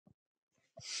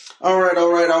All right.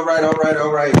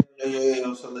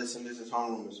 Yo. So listen, this is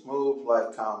Homeroom. Smooth,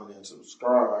 like, comment, and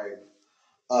subscribe.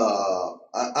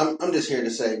 I'm just here to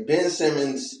say Ben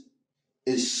Simmons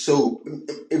is so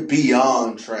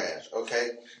beyond trash. Okay,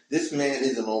 this man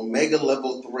is an omega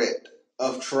level threat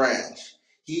of trash.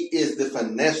 He is the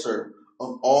finesser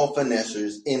of all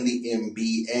finessers in the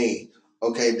NBA.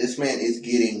 Okay, this man is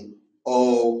getting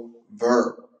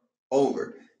over.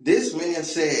 Over. This man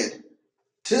said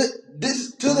to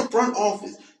the front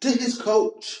office, to his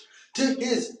coach, to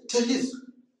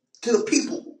the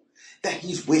people that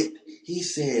he's with. He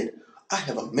said, I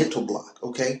have a mental block,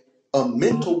 okay? A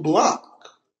mental block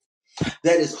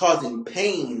that is causing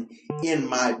pain in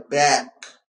my back.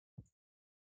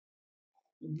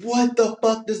 What the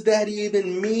fuck does that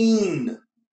even mean?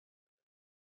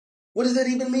 What does that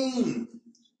even mean?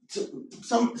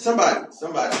 Somebody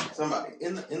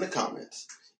in the comments.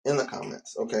 In the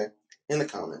comments, okay? In the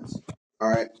comments. All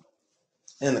right?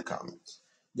 In the comments.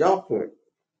 Y'all put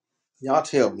Y'all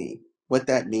tell me what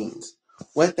that means.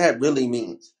 What that really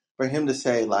means for him to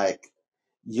say, like,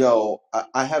 yo,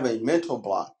 I have a mental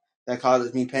block that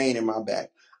causes me pain in my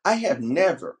back. I have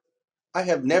never, I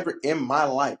have never in my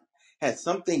life had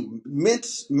something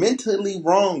mentally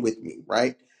wrong with me,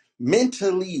 right?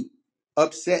 Mentally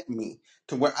upset me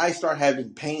to where I start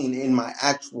having pain in my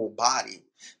actual body.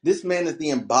 This man is the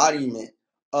embodiment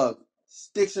of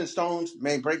sticks and stones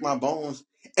may break my bones,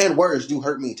 and words do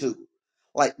hurt me too.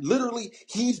 Like literally,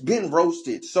 he's been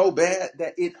roasted so bad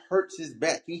that it hurts his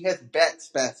back. He has back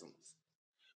spasms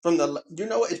from the,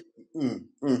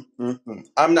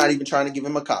 I'm not even trying to give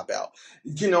him a cop out.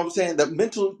 You know what I'm saying?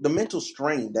 The mental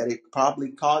strain that it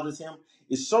probably causes him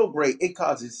is so great. It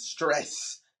causes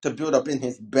stress to build up in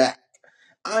his back.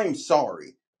 I'm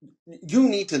sorry. You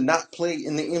need to not play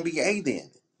in the NBA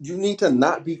then. You need to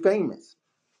not be famous.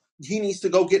 He needs to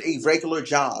go get a regular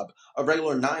job, a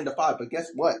regular 9 to 5. But guess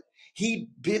what? He'd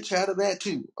bitch out of that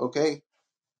too. Okay,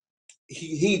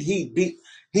 he'd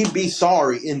be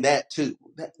sorry in that too.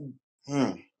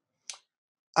 Hmm.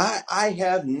 I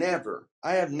have never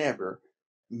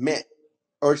met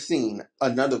or seen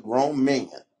another grown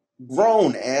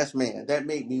ass man that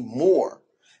made me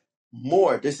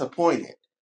more disappointed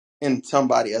in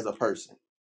somebody as a person.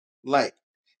 Like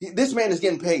this man is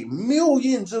getting paid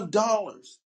millions of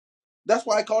dollars. That's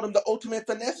why I called him the ultimate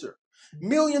finesser.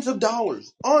 Millions of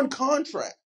dollars on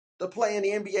contract to play in the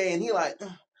NBA, and he like,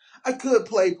 I could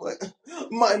play, but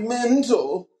my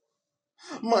mental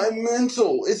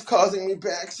is causing me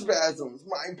back spasms.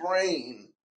 My brain.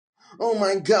 Oh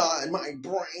my God, my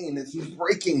brain is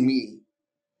breaking me.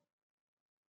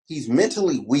 He's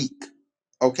mentally weak.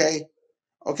 Okay?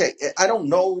 Okay. I don't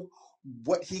know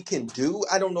what he can do.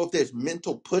 I don't know if there's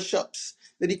mental push ups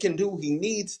that he can do.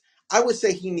 I would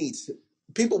say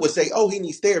people would say, oh, he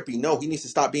needs therapy. No, he needs to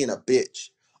stop being a bitch.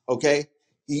 Okay?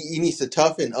 He needs to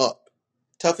toughen up.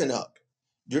 Toughen up.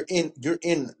 You're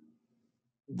in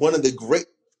one of the great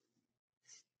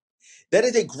That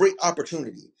is a great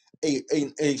opportunity.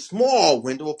 A small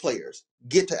window of players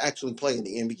get to actually play in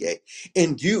the NBA,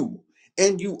 and you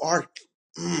are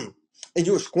and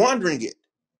you're squandering it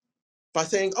by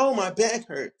saying, "Oh, my back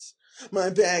hurts."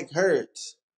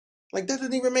 Like that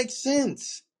doesn't even make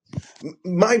sense.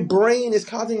 My brain is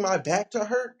causing my back to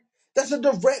hurt. That's a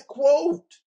direct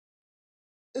quote.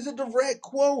 It's a direct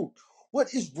quote.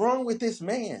 What is wrong with this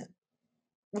man?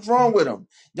 What's wrong with him,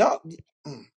 y'all?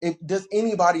 Does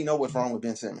anybody know what's wrong with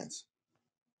Ben Simmons?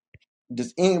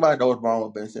 Does anybody know what's wrong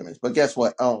with Ben Simmons? But guess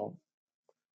what?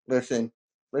 Listen,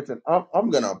 listen. I'm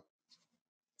gonna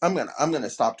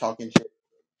stop talking shit.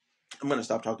 I'm gonna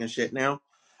stop talking shit now.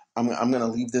 I'm gonna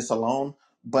leave this alone.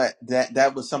 But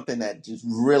that was something that just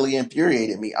really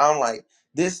infuriated me. I'm like,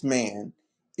 this man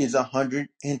is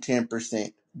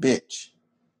 110% bitch.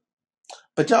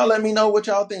 But y'all let me know what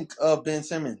y'all think of Ben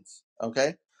Simmons.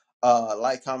 Okay.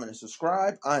 Like, comment, and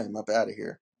subscribe. I am up out of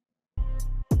here.